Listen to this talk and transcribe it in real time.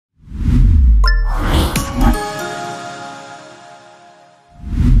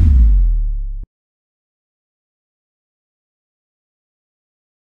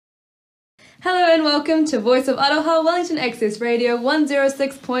Hello and welcome to Voice of Aroha Wellington Access Radio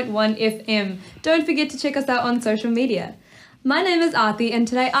 106.1 FM. Don't forget to check us out on social media. My name is Aarti and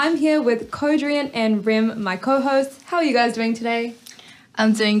today I'm here with Kodrian and Rem, my co-hosts. How are you guys doing today?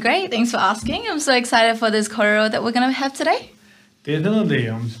 I'm doing great. Thanks for asking. I'm so excited for this Kōrero that we're going to have today.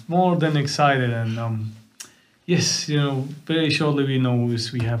 Definitely. I'm more than excited and yes, very shortly we know who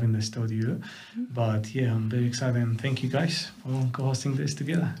we have in the studio. But yeah, I'm very excited and thank you guys for co-hosting this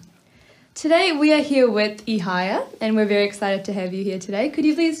together. Today we are here with Ihaia and we're very excited to have you here today. Could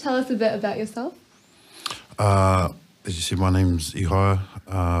you please tell us a bit about yourself? As you said, my name's Ihaia,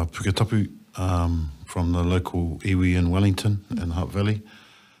 Puketapu, from the local iwi in Wellington in Hutt Valley,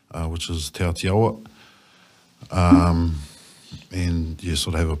 which is Te Aotearoa. And yeah,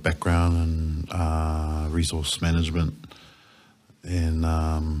 sort of have a background in resource management and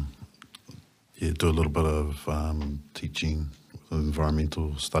do a little bit of teaching with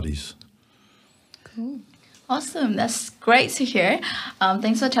environmental studies. Cool. Awesome. That's great to hear.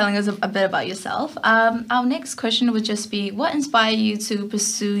 Thanks for telling us a bit about yourself. Our next question would just be, what inspired you to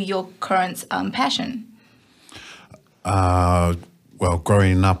pursue your current passion? Well,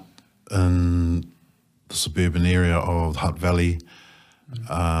 growing up in the suburban area of Hutt Valley,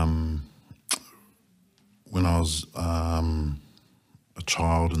 when I was a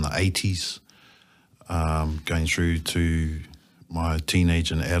child in the 80s, going through to my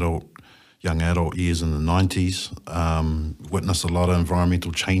teenage and young adult years in the 90s, witnessed a lot of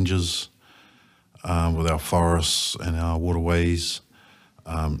environmental changes with our forests and our waterways,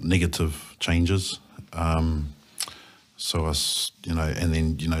 negative changes. So us, and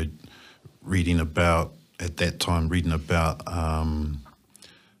then, reading about the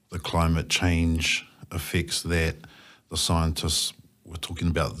climate change effects that the scientists were talking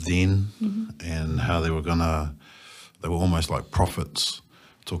about then, and how they were almost like prophets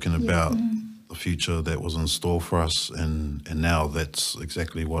talking about the future that was in store for us, and now that's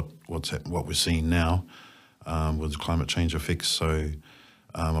exactly what we're seeing now with climate change effects. So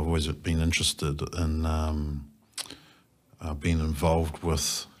I've always been interested in being involved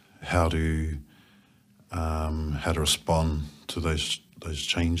with how to respond to those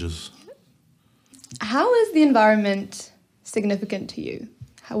changes. How is the environment significant to you?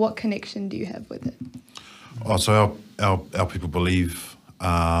 What connection do you have with it? So our people believe,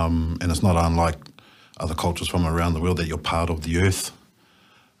 and it's not unlike other cultures from around the world, that you're part of the earth.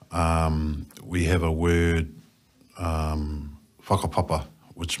 We have a word, whakapapa,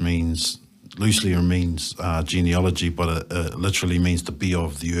 which loosely means genealogy, but it literally means to be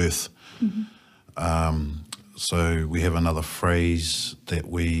of the earth. So we have another phrase that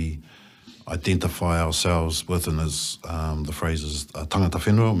we identify ourselves with, and the phrase is tangata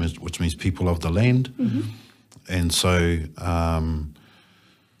whenua, which means people of the land. And so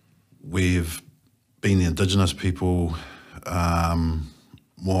we've been the indigenous people,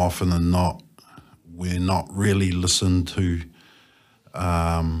 more often than not, we're not really listened to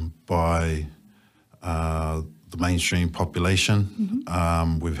by the mainstream population.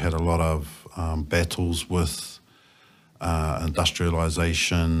 We've had a lot of battles with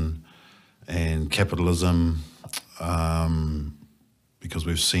industrialization and capitalism, because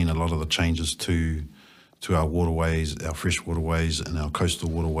we've seen a lot of the changes to our waterways, our fresh waterways and our coastal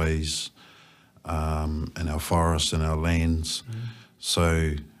waterways, and our forests and our lands.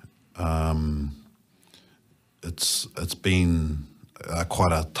 So it's been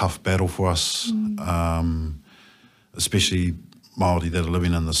quite a tough battle for us, especially Maori that are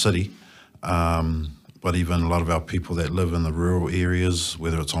living in the city, but even a lot of our people that live in the rural areas,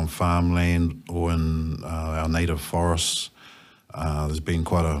 whether it's on farmland or in our native forests. There's been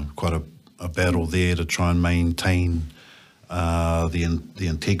quite a battle there to try and maintain the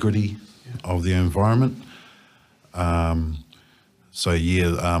integrity of the environment. We're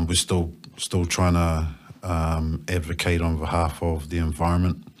still trying to advocate on behalf of the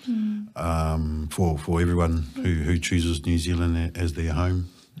environment for everyone who chooses New Zealand as their home.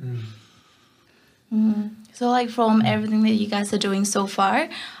 So from everything that you guys are doing so far,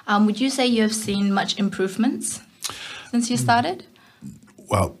 would you say you have seen much improvements since you started?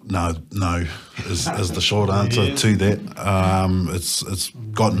 Well, no, is the short answer to that. It's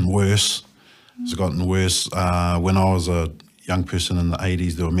gotten worse. It's gotten worse. When I was a young person in the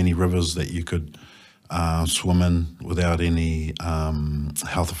 80s, there were many rivers that you could swim in without any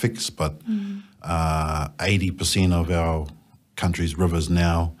health effects, but 80% of our country's rivers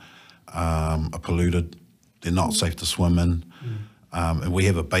now are polluted. They're not safe to swim in. And we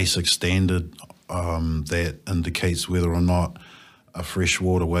have a basic standard that indicates whether or not a fresh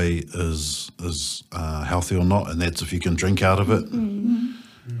waterway is healthy or not, and that's if you can drink out of it.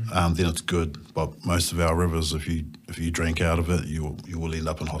 then it's good. But most of our rivers, if you drink out of it, you will end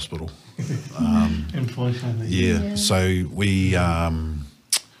up in hospital. Unfortunately. Yeah. So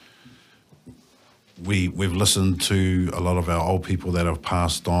we've listened to a lot of our old people that have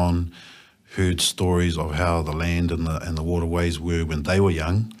passed on, heard stories of how the land and the waterways were when they were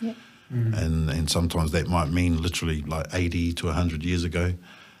young. Yep. And sometimes that might mean literally like 80 to 100 years ago.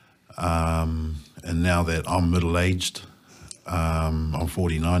 And now that I'm middle-aged, I'm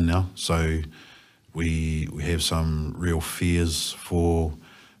 49 now, so we have some real fears for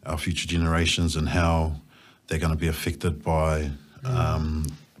our future generations and how they're going to be affected by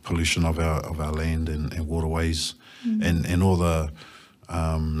pollution of our land and waterways, and all the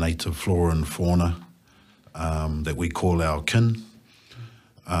native flora and fauna that we call our kin.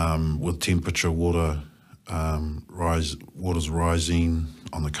 With temperature, water's rising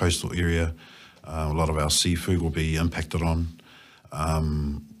on the coastal area, a lot of our seafood will be impacted on.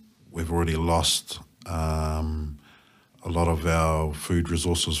 We've already lost a lot of our food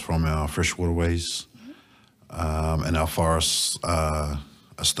resources from our fresh waterways, and our forests are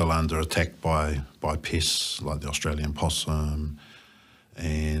still under attack by pests like the Australian possum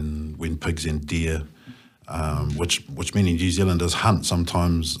and when pigs and deer, which many New Zealanders hunt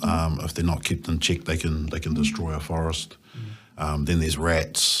sometimes. If they're not kept in check, they can destroy our forest. Then there's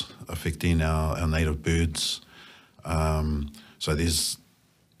rats affecting our native birds. So there's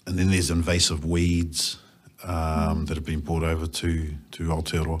invasive weeds that have been brought over to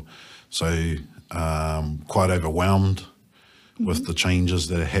Aotearoa. So quite overwhelmed with the changes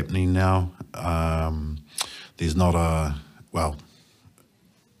that are happening now. There's not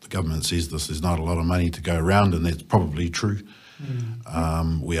the government says there's not a lot of money to go around, and that's probably true.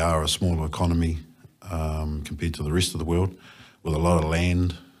 We are a smaller economy compared to the rest of the world, with a lot of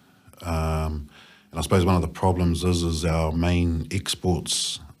land. And I suppose one of the problems is our main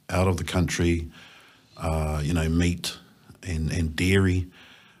exports out of the country, meat and dairy,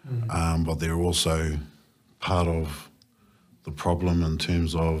 but they're also part of the problem in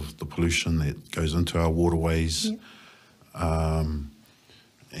terms of the pollution that goes into our waterways. And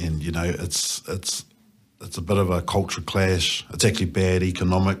it's a bit of a culture clash. It's actually bad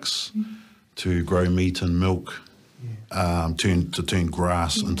economics to grow meat and milk, to turn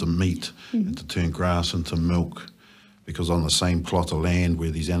grass into meat, and to turn grass into milk, because on the same plot of land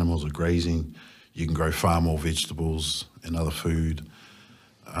where these animals are grazing, you can grow far more vegetables and other food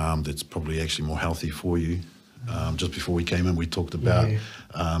that's probably actually more healthy for you. Just before we came in, we talked about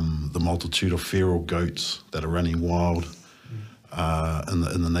the multitude of feral goats that are running wild in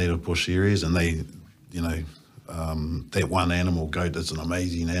the native bush areas, and they, that one animal goat is an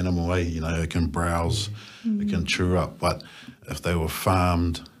amazing animal. It can browse, it can chew up, but if they were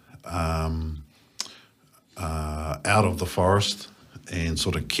farmed out of the forest and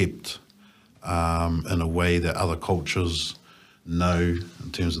sort of kept in a way that other cultures know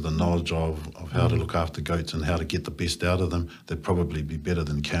in terms of the knowledge of how to look after goats and how to get the best out of them, they'd probably be better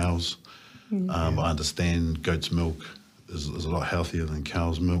than cows. I understand goat's milk is a lot healthier than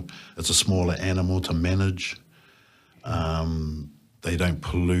cow's milk. It's a smaller animal to manage. They don't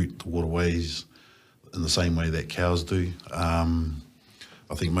pollute the waterways in the same way that cows do.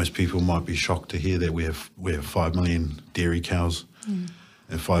 I think most people might be shocked to hear that we have 5 million dairy cows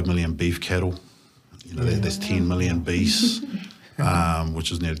and 5 million beef cattle. That's 10 million beasts,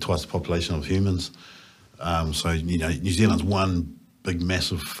 which is nearly twice the population of humans. So New Zealand's one big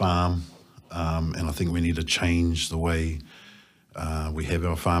massive farm, and I think we need to change the way we have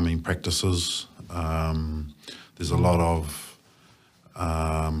our farming practices. There's a lot of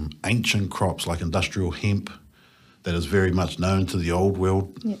ancient crops like industrial hemp that is very much known to the old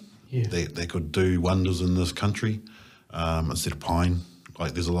world. That could do wonders in this country instead of pine.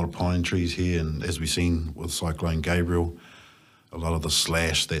 Like, there's a lot of pine trees here, and as we've seen with Cyclone Gabriel, a lot of the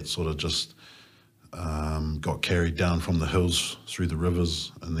slash that sort of just got carried down from the hills through the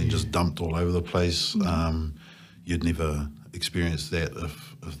rivers and then just dumped all over the place. You'd never experience that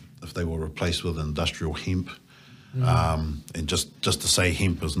if they were replaced with industrial hemp. And just to say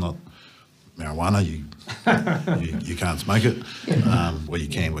hemp is not marijuana, you can't smoke it. Well, you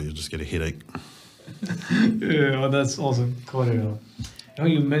can, but you'll just get a headache. Well, that's awesome, Kōrero.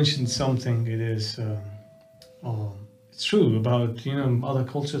 You mentioned something. It is it's true about other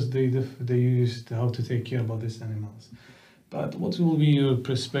cultures. They use how to take care about these animals. But what will be your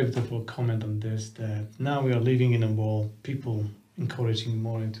perspective or comment on this? That now we are living in a world, people encouraging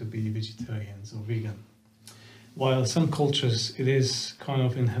more into be vegetarians or vegan, while some cultures it is kind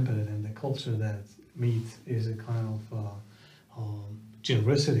of inhibited in the culture that meat is a kind of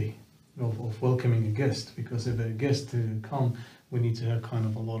generosity of welcoming a guest, because if a guest to come, we need to have kind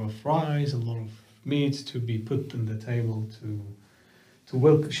of a lot of fries, a lot of meat to be put on the table to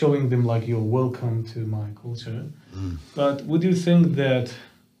showing them like you're welcome to my culture. But would you think that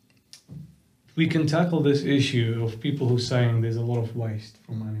we can tackle this issue of people who saying there's a lot of waste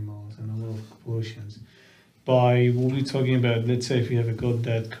from animals and a lot of pollutions by what we're talking about? Let's say if you have a goat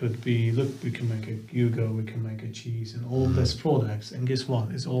that could be, look, we can make a yoghurt, we can make a cheese and all of these products, and guess what?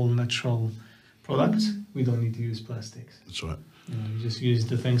 It's all natural products. We don't need to use plastics. That's right. You know, you just use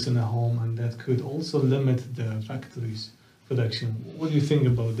the things in the home, and that could also limit the factories' production. What do you think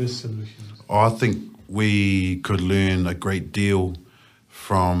about this solution? I think we could learn a great deal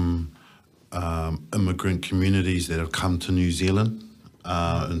from immigrant communities that have come to New Zealand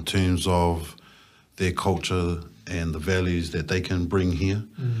in terms of their culture and the values that they can bring here.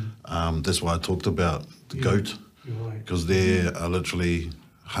 That's why I talked about the goat, because there are literally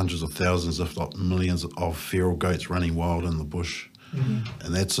hundreds of thousands, if not millions, of feral goats running wild in the bush.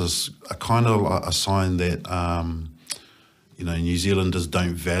 And that's a kind of a sign that, you know, New Zealanders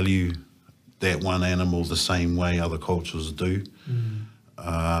don't value that one animal the same way other cultures do.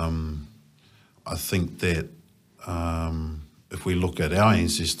 I think that if we look at our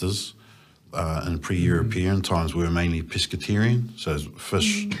ancestors in pre-European times, we were mainly pescatarian, so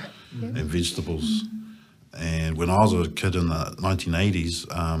fish and vegetables. And when I was a kid in the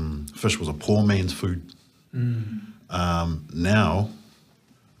 1980s, fish was a poor man's food. Now,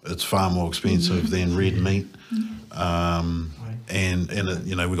 it's far more expensive than red meat. And it,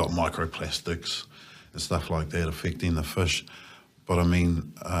 you know, we got microplastics and stuff like that affecting the fish. But I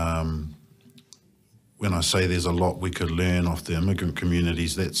mean, when I say there's a lot we could learn off the immigrant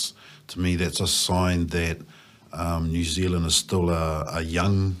communities, that's, to me, that's a sign that New Zealand is still a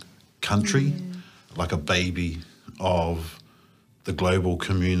young country, like a baby of the global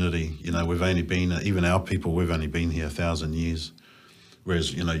community. You know, we've only been, even our people, we've only been here 1,000 years.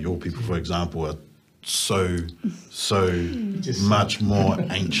 Whereas, you know, your people, for example, are so much more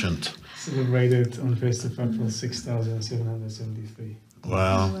ancient. Celebrated on 1st of April 6,773.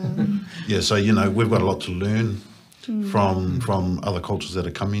 Wow. Yeah, so, you know, we've got a lot to learn from other cultures that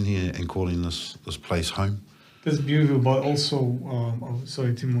are coming here and calling this place home. That's beautiful, but also,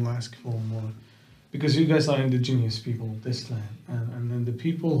 sorry, Tim will ask for more. Because you guys are indigenous people of this land, and then the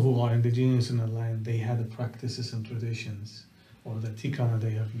people who are indigenous in the land, they had the practices and traditions, or the tikana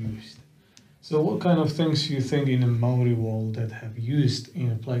they have used. So what kind of things do you think in the Maori world that have used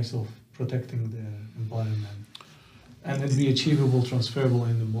in a place of protecting the environment? And it'd be achievable, transferable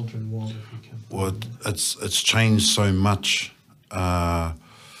in the modern world if we can. Well, it's changed so much.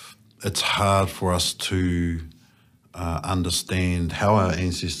 It's hard for us to understand how our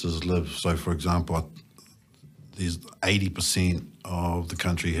ancestors lived. So, for example, there's 80% of the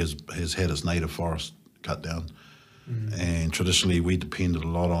country has had its native forest cut down. And traditionally, we depended a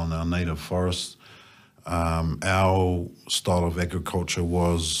lot on our native forests. Our style of agriculture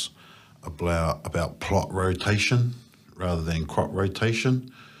was about plot rotation rather than crop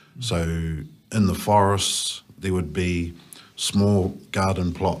rotation. So in the forests, there would be small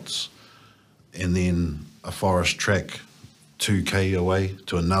garden plots and then a forest track 2k away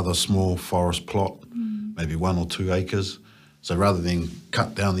to another small forest plot, maybe 1 or 2 acres. So rather than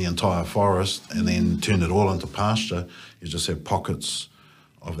cut down the entire forest and then turn it all into pasture, you just have pockets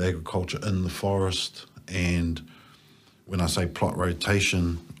of agriculture in the forest. And when I say plot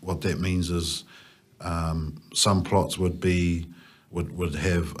rotation, what that means is some plots would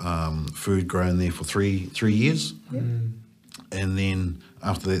have food grown there for three years. And then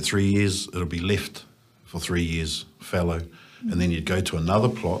after that 3 years, it'll be left for 3 years, fallow. And then you'd go to another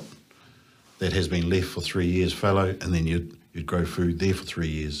plot that has been left for 3 years, fallow, and then you'd grow food there for 3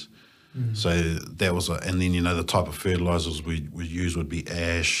 years. So that was and then, you know, the type of fertilizers we use would be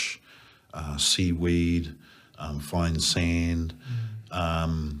ash, seaweed, fine sand,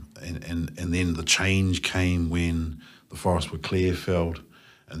 and then the change came when the forests were clear-felled,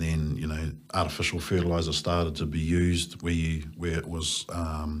 and then, you know, artificial fertilizer started to be used where it was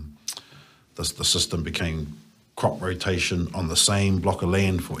the system became crop rotation on the same block of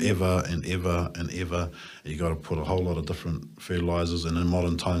land forever and ever and ever. You got to put a whole lot of different fertilizers, and in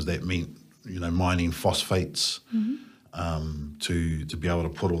modern times that meant, you know, mining phosphates to be able to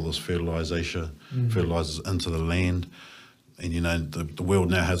put all this fertilizers into the land. And, you know, the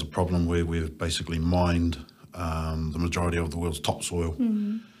world now has a problem where we've basically mined the majority of the world's topsoil.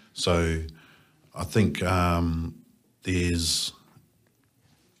 So I think there's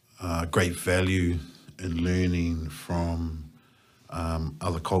great value in learning from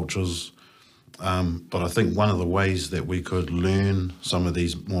other cultures. But I think one of the ways that we could learn some of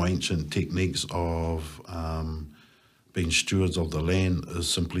these more ancient techniques of being stewards of the land is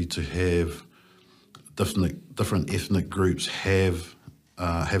simply to have different ethnic groups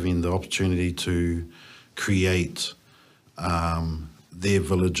having the opportunity to create their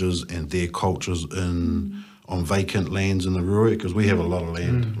villages and their cultures on vacant lands in the rural, because we have a lot of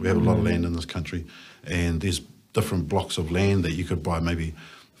land. We have a lot of land in this country, and there's different blocks of land that you could buy, maybe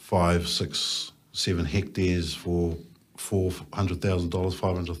 5, 6, 7 hectares for $400,000,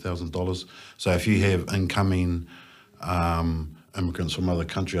 $500,000. So if you have incoming immigrants from other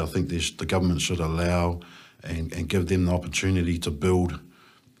country, I think the government should allow and give them the opportunity to build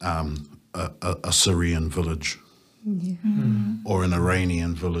a Syrian village or an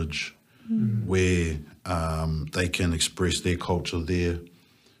Iranian village where they can express their culture there,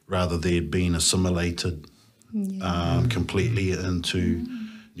 rather than being assimilated completely into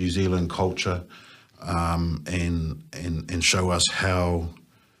New Zealand culture, and show us how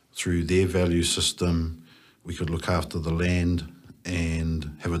through their value system we could look after the land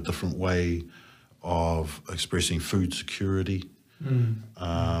and have a different way of expressing food security, and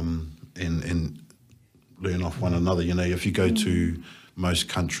learn off one another. You know, if you go to most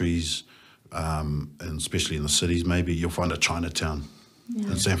countries, and especially in the cities, maybe you'll find a Chinatown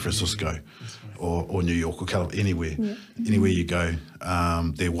in San Francisco, or New York, or California, anywhere you go.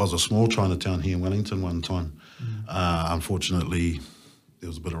 There was a small Chinatown here in Wellington one time. Unfortunately, there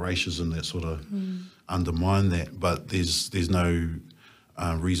was a bit of racism that sort of undermined that, but there's no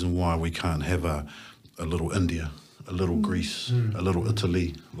reason why we can't have a little India, a little Greece, a little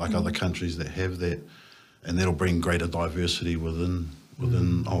Italy, like other countries that have that, and that'll bring greater diversity within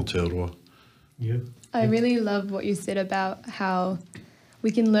Aotearoa. Yeah. I really love what you said about how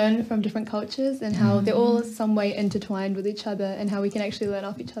we can learn from different cultures and how they're all some way intertwined with each other, and how we can actually learn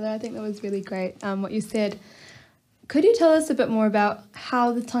off each other. I think that was really great, what you said. Could you tell us a bit more about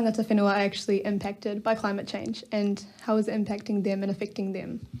how the tangata whenua are actually impacted by climate change, and how is it impacting them and affecting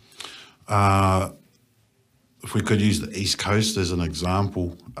them? If we could use the East Coast as an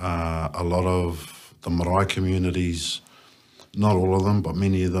example, a lot of the marae communities, not all of them, but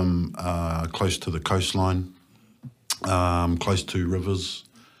many of them are close to the coastline, close to rivers,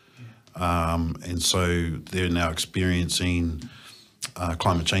 and so they're now experiencing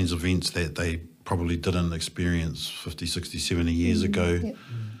climate change events that they probably didn't experience 50, 60, 70 years ago,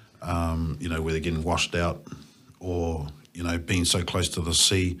 you know, where they're getting washed out, or, you know, being so close to the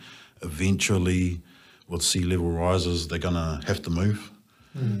sea. Eventually, with sea level rises, they're going to have to move,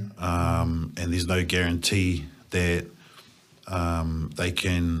 and there's no guarantee that they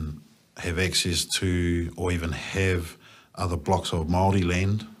can have access to, or even have other blocks of Maori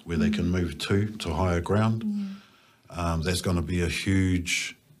land where they can move to higher ground. That's going to be a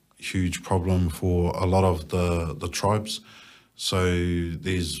huge problem for a lot of the tribes. So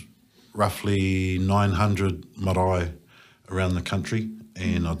there's roughly 900 marae around the country,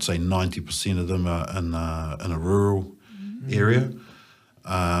 and I'd say 90% of them are in a rural area.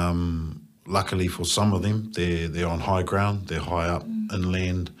 Luckily for some of them, they're on high ground, they're high up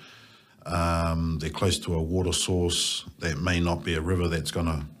inland, they're close to a water source that may not be a river that's going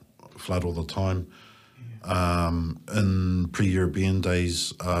to flood all the time. In pre-European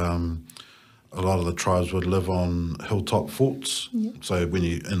days, a lot of the tribes would live on hilltop forts. So when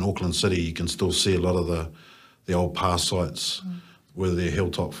you in Auckland City, you can still see a lot of the old past sites where they're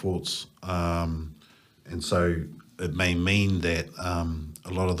hilltop forts. And so it may mean that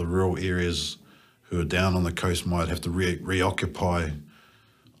a lot of the rural areas who are down on the coast might have to reoccupy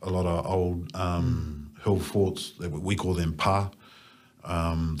a lot of old hill forts. We call them pa.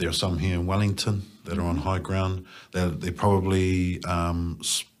 There are some here in Wellington that are on high ground. They're probably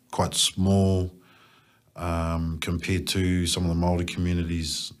quite small compared to some of the Maori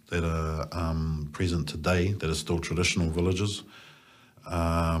communities that are present today, that are still traditional villages.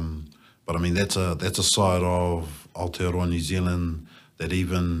 But I mean, that's a side of Aotearoa New Zealand that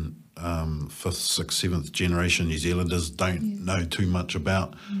even 5th, 6th, 7th generation New Zealanders don't know too much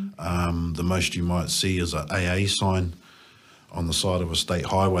about. The most you might see is an AA sign on the side of a state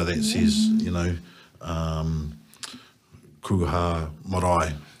highway that says, you know, Kuha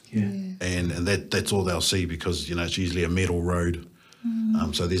Marae. And that's all they'll see, because, you know, it's usually a metal road.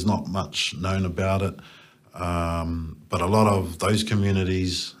 So there's not much known about it. But a lot of those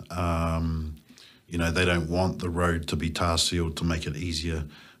communities, you know, they don't want the road to be tar sealed to make it easier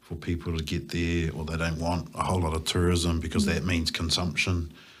for people to get there, or they don't want a whole lot of tourism, because that means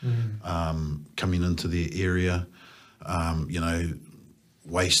consumption coming into their area. You know,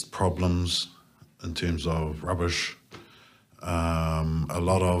 waste problems in terms of rubbish. A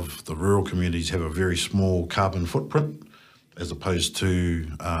lot of the rural communities have a very small carbon footprint, as opposed to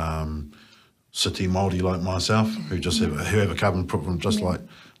city Māori like myself, who have a carbon footprint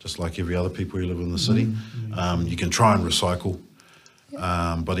just like every other people who live in the city. You can try and recycle,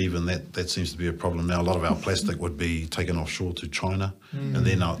 but even that seems to be a problem now. A lot of our plastic would be taken offshore to China, and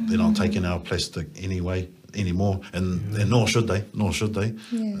they're not taking our plastic anymore, and nor should they.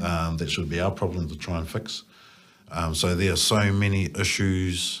 That should be our problem to try and fix. So there are so many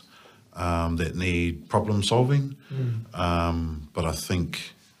issues that need problem solving, but I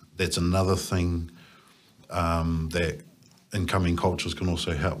think that's another thing that incoming cultures can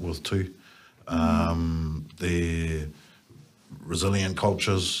also help with too. They're resilient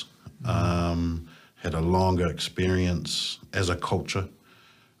cultures, had a longer experience as a culture,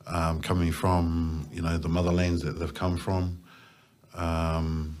 coming from the motherlands that they've come from,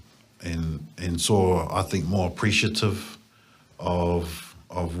 and saw, I think, more appreciative of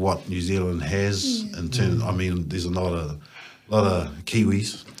what New Zealand has in terms. I mean, there's a lot of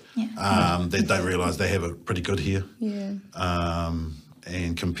Kiwis that don't realise they have it pretty good here.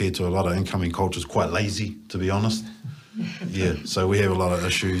 And compared to a lot of incoming cultures, quite lazy, to be honest. So we have a lot of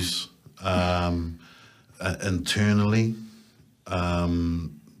issues internally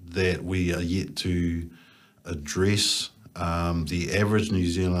that we are yet to address. The average New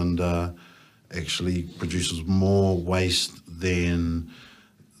Zealander actually produces more waste than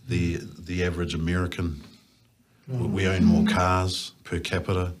the average American. We own more cars per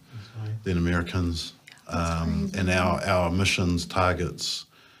capita than Americans, and our emissions targets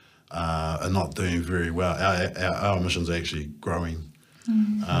are not doing very well. Our emissions are actually growing.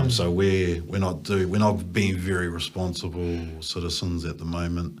 So we're not being very responsible citizens at the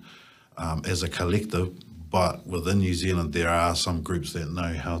moment as a collective. But within New Zealand, there are some groups that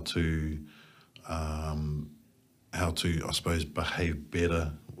know how to I suppose, behave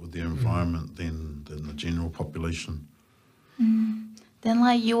better with the environment than the general population. Then,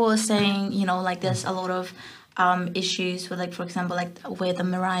 like you were saying, there's a lot of issues with, like, for example, like where the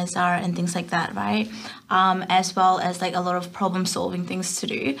maraes are and things like that, right? As well as like a lot of problem-solving things to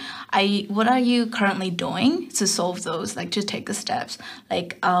do. What are you currently doing to solve those? Like, to take the steps,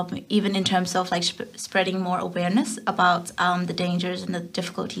 like even in terms of like spreading more awareness about the dangers and the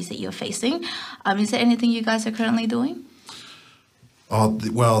difficulties that you're facing. Is there anything you guys are currently doing?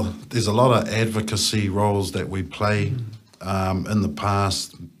 Well, there's a lot of advocacy roles that we play. In the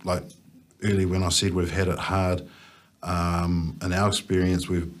past, like earlier when I said we've had it hard, in our experience,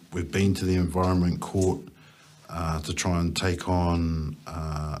 we've been to the Environment Court to try and take on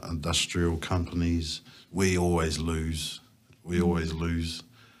industrial companies. We always lose.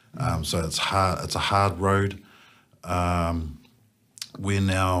 So it's hard. It's a hard road. We're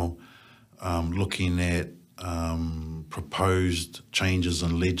now looking at proposed changes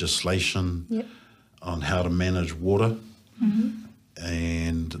in legislation on how to manage water.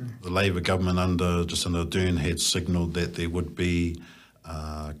 And the Labour government under Jacinda Ardern had signalled that there would be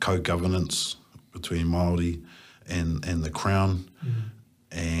co-governance between Maori and the Crown.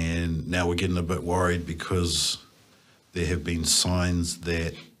 And now we're getting a bit worried because there have been signs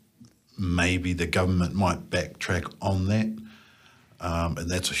that maybe the government might backtrack on that. And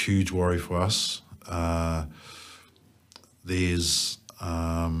that's a huge worry for us. There's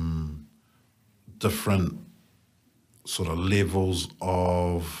different sort of levels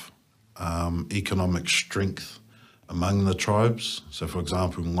of economic strength among the tribes. So, for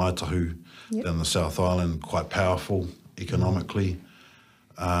example, Ngaitahu down the South Island, quite powerful economically,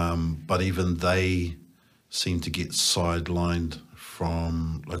 but even they seem to get sidelined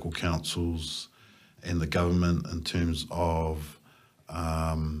from local councils and the government in terms of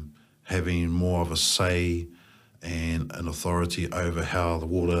having more of a say and an authority over how the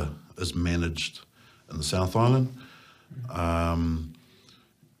water is managed in the South Island.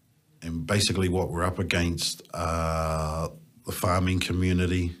 And basically what we're up against are the farming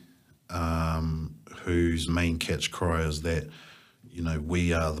community, whose main catch cry is that,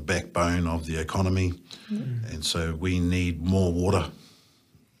 we are the backbone of the economy, and so we need more water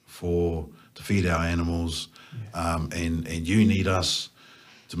to feed our animals, and you need us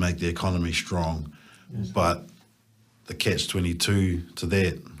to make the economy strong. But the catch-22 to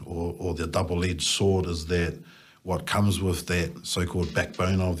that, or the double-edged sword, is that what comes with that so-called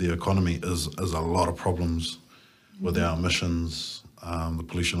backbone of the economy is a lot of problems with our emissions, the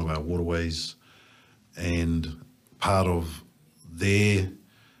pollution of our waterways, and part of their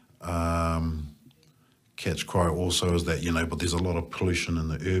catch cry also is that, but there's a lot of pollution in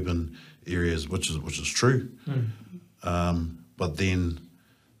the urban areas, which is true. But then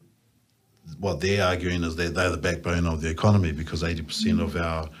what they're arguing is that they're the backbone of the economy because 80% of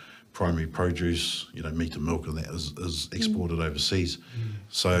our primary produce, meat and milk, and that is exported overseas.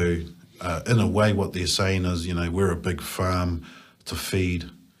 So in a way, what they're saying is, we're a big farm to feed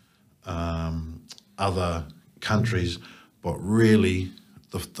other countries, but really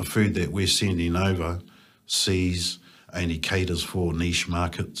the food that we're sending overseas only caters for niche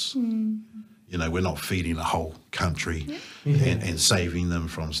markets. We're not feeding a whole country and saving them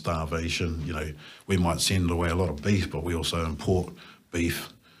from starvation. We might send away a lot of beef, but we also import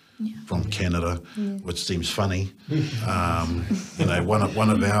beef from Canada, which seems funny.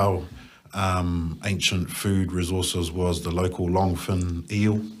 One of our ancient food resources was the local longfin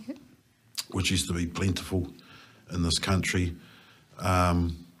eel, which used to be plentiful in this country.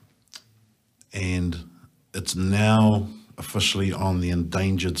 And it's now officially on the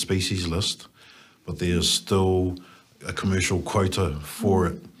endangered species list, but there's still a commercial quota for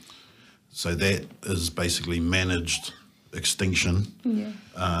it. So that is basically managed extinction.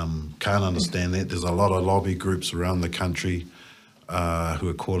 Can't understand that. There's a lot of lobby groups around the country who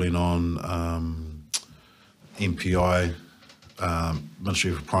are calling on MPI,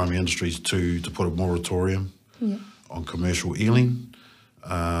 Ministry of Primary Industries, to put a moratorium on commercial eeling.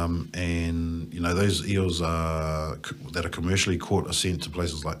 And those eels that are commercially caught are sent to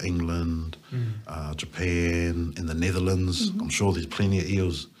places like England, Japan, and the Netherlands. I'm sure there's plenty of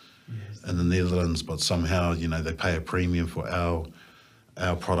eels in the Netherlands, but somehow they pay a premium for our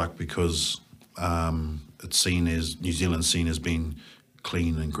product because it's seen as New Zealand's seen as being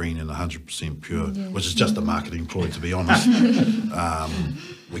clean and green and 100% pure, which is just a marketing ploy, to be honest.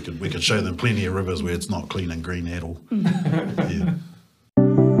 We could show them plenty of rivers where it's not clean and green at all.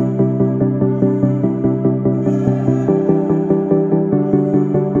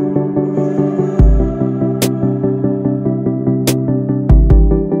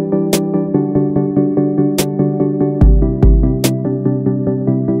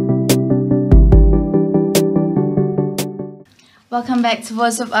 Welcome back to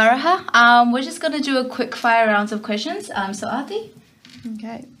Voice of Aroha. We're just going to do a quick fire round of questions. So Aarti?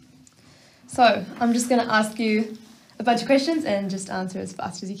 Okay. So I'm just going to ask you a bunch of questions and just answer as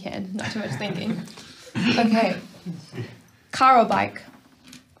fast as you can. Not too much thinking. Okay. Car or bike?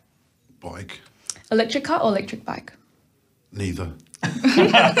 Bike. Electric car or electric bike? Neither.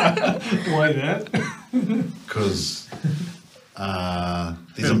 Why that? Because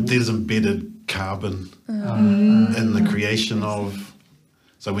there's embedded carbon in the creation of.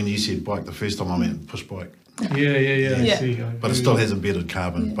 So when you said bike the first time, I meant push bike. Yeah. I see. But it still has embedded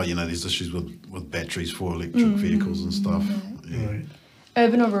carbon. But there's issues with batteries for electric vehicles and stuff. Right.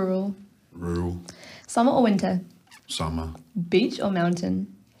 Urban or rural? Rural. Summer or winter? Summer. Beach or mountain?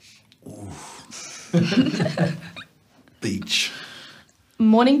 Beach.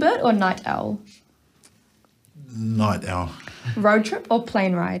 Morning bird or night owl? Night owl. Road trip or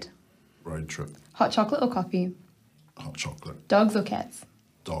plane ride? Road trip. Hot chocolate or coffee? Hot chocolate. Dogs or cats?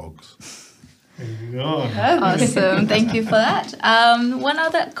 Dogs. There you go. Awesome. Thank you for that. One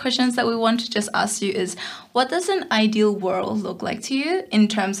other questions that we want to just ask you is, what does an ideal world look like to you in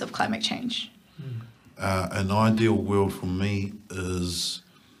terms of climate change? An ideal world for me is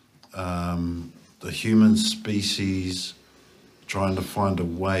the human species trying to find a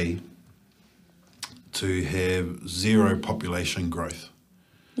way to have zero population growth.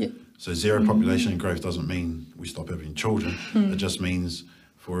 So zero population growth doesn't mean we stop having children. It just means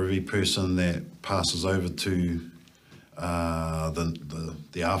for every person that passes over to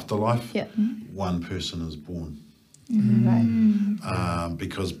the afterlife, one person is born. Right.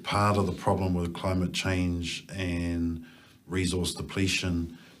 Because part of the problem with climate change and resource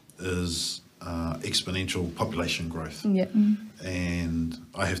depletion is exponential population growth. And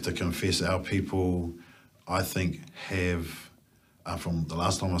I have to confess, our people, I think, have, from the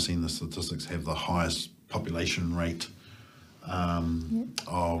last time I've seen the statistics, have the highest population rate of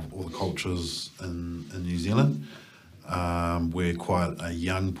all the cultures in New Zealand. We're quite a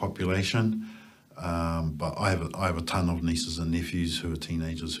young population, but I have a ton of nieces and nephews who are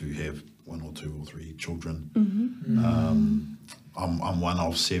teenagers who have 1 or 2 or 3 children. I'm one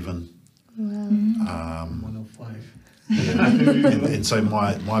of 7. Wow. 1 of 5. And so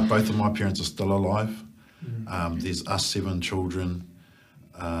both of my parents are still alive. There's us 7 children.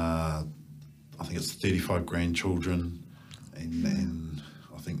 I think it's 35 grandchildren, and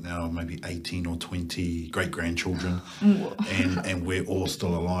I think now maybe 18 or 20 great-grandchildren, and we're all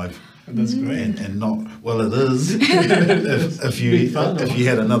still alive. That's great. And not, well, it is if you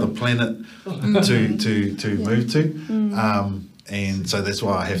had another planet to move to, and so that's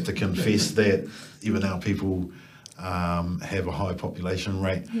why I have to confess that even our people have a high population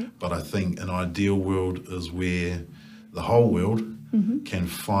rate, but I think an ideal world is where the whole world can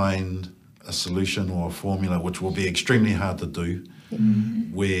find a solution or a formula, which will be extremely hard to do,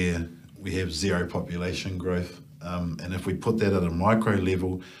 where we have zero population growth. And if we put that at a micro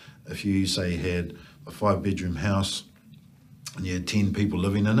level, if you say had a 5-bedroom house and you had 10 people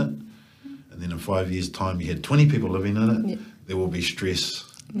living in it, and then in 5 years' time you had 20 people living in it, there will be stress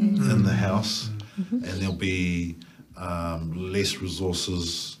in the house, and there'll be less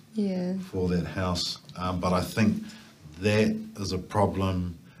resources for that house. But I think that is a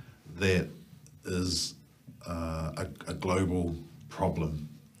problem that is a global problem,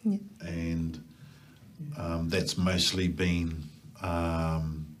 and that's mostly been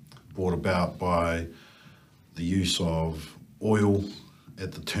brought about by the use of oil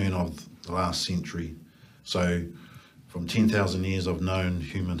at the turn of the last century. So from 10,000 years of known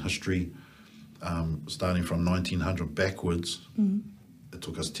human history, starting from 1900 backwards, it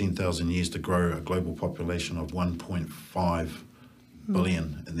took us 10,000 years to grow a global population of 1.5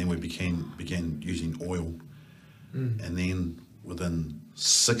 billion, and then we began using oil. And then within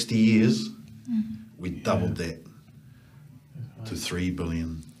 60 years, we doubled that to 3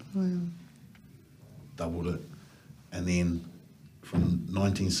 billion. Doubled it. And then from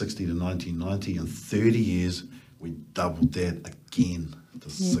 1960 to 1990, in 30 years, we doubled that again to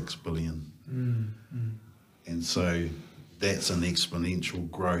 6 billion. And so that's an exponential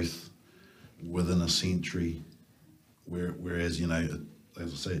growth within a century, whereas, you know,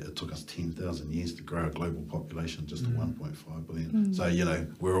 as I say, it took us 10,000 years to grow a global population just to 1.5 billion. So, you know,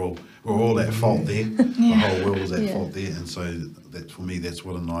 we're all at fault there. The whole world is at fault there. And so that, for me, that's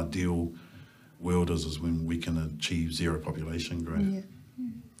what an ideal world is when we can achieve zero population growth.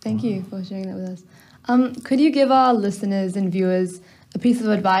 Thank you for sharing that with us. Could you give our listeners and viewers a piece of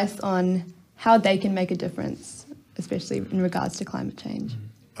advice on how they can make a difference, especially in regards to climate change?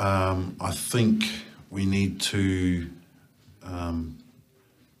 I think we need to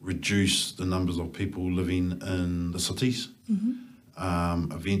reduce the numbers of people living in the cities.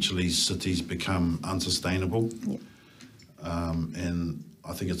 Eventually cities become unsustainable. And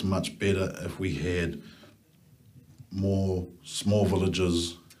I think it's much better if we had more small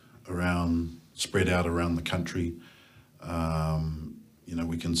villages spread out around the country. You know,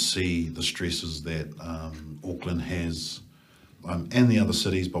 we can see the stresses that Auckland has, and the other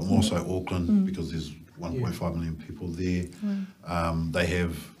cities, but more so Auckland, because there's 1.5 million people there. They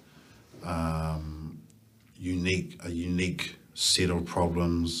have a unique set of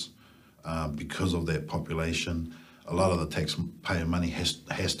problems because of that population. A lot of the taxpayer money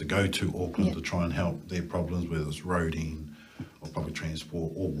has to go to Auckland to try and help their problems, whether it's roading or public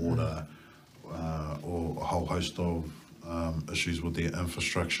transport or water or a whole host of issues with their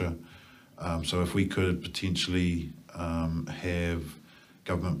infrastructure. So if we could potentially have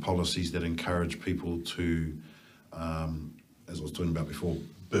government policies that encourage people to, as I was talking about before,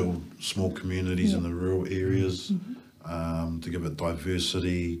 build small communities in the rural areas, to give it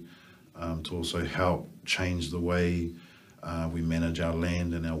diversity, to also help change the way we manage our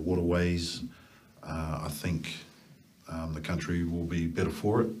land and our waterways. I think the country will be better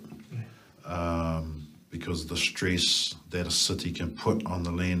for it, because the stress that a city can put on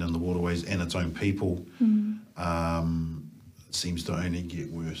the land and the waterways and its own people seems to only get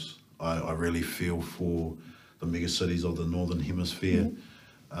worse. I really feel for the mega cities of the Northern Hemisphere.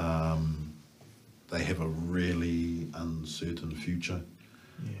 They have a really uncertain future.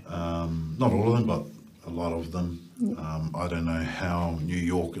 Not all of them, but a lot of them. I don't know how New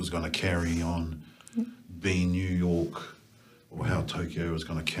York is going to carry on being New York, or how Tokyo is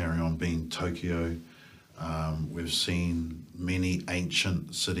going to carry on being Tokyo. We've seen many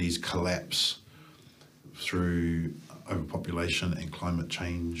ancient cities collapse through overpopulation and climate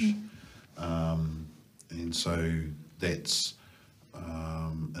change. And so that's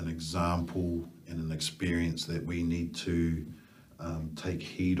an example and an experience that we need to take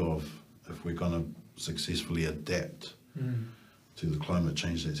heed of if we're going to successfully adapt to the climate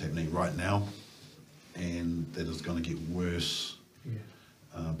change that's happening right now, and that is going to get worse.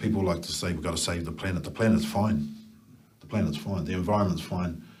 People like to say we've got to save the planet. The planet's fine. The planet's fine. The environment's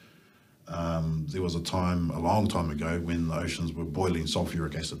fine. There was a time, a long time ago, when the oceans were boiling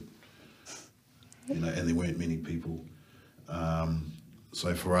sulfuric acid, you know, and there weren't many people.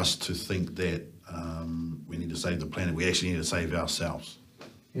 So for us to think that we need to save the planet, we actually need to save ourselves.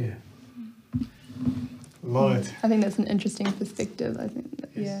 Love it. I think that's an interesting perspective. I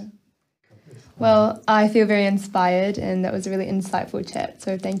think, Well, I feel very inspired, and that was a really insightful chat.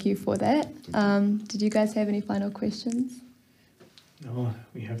 So thank you for that. Did you guys have any final questions? No,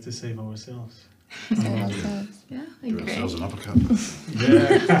 we have to save ourselves. Save ourselves. Yeah, I Give agree. ourselves an uppercut.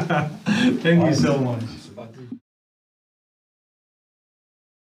 Thank you so much.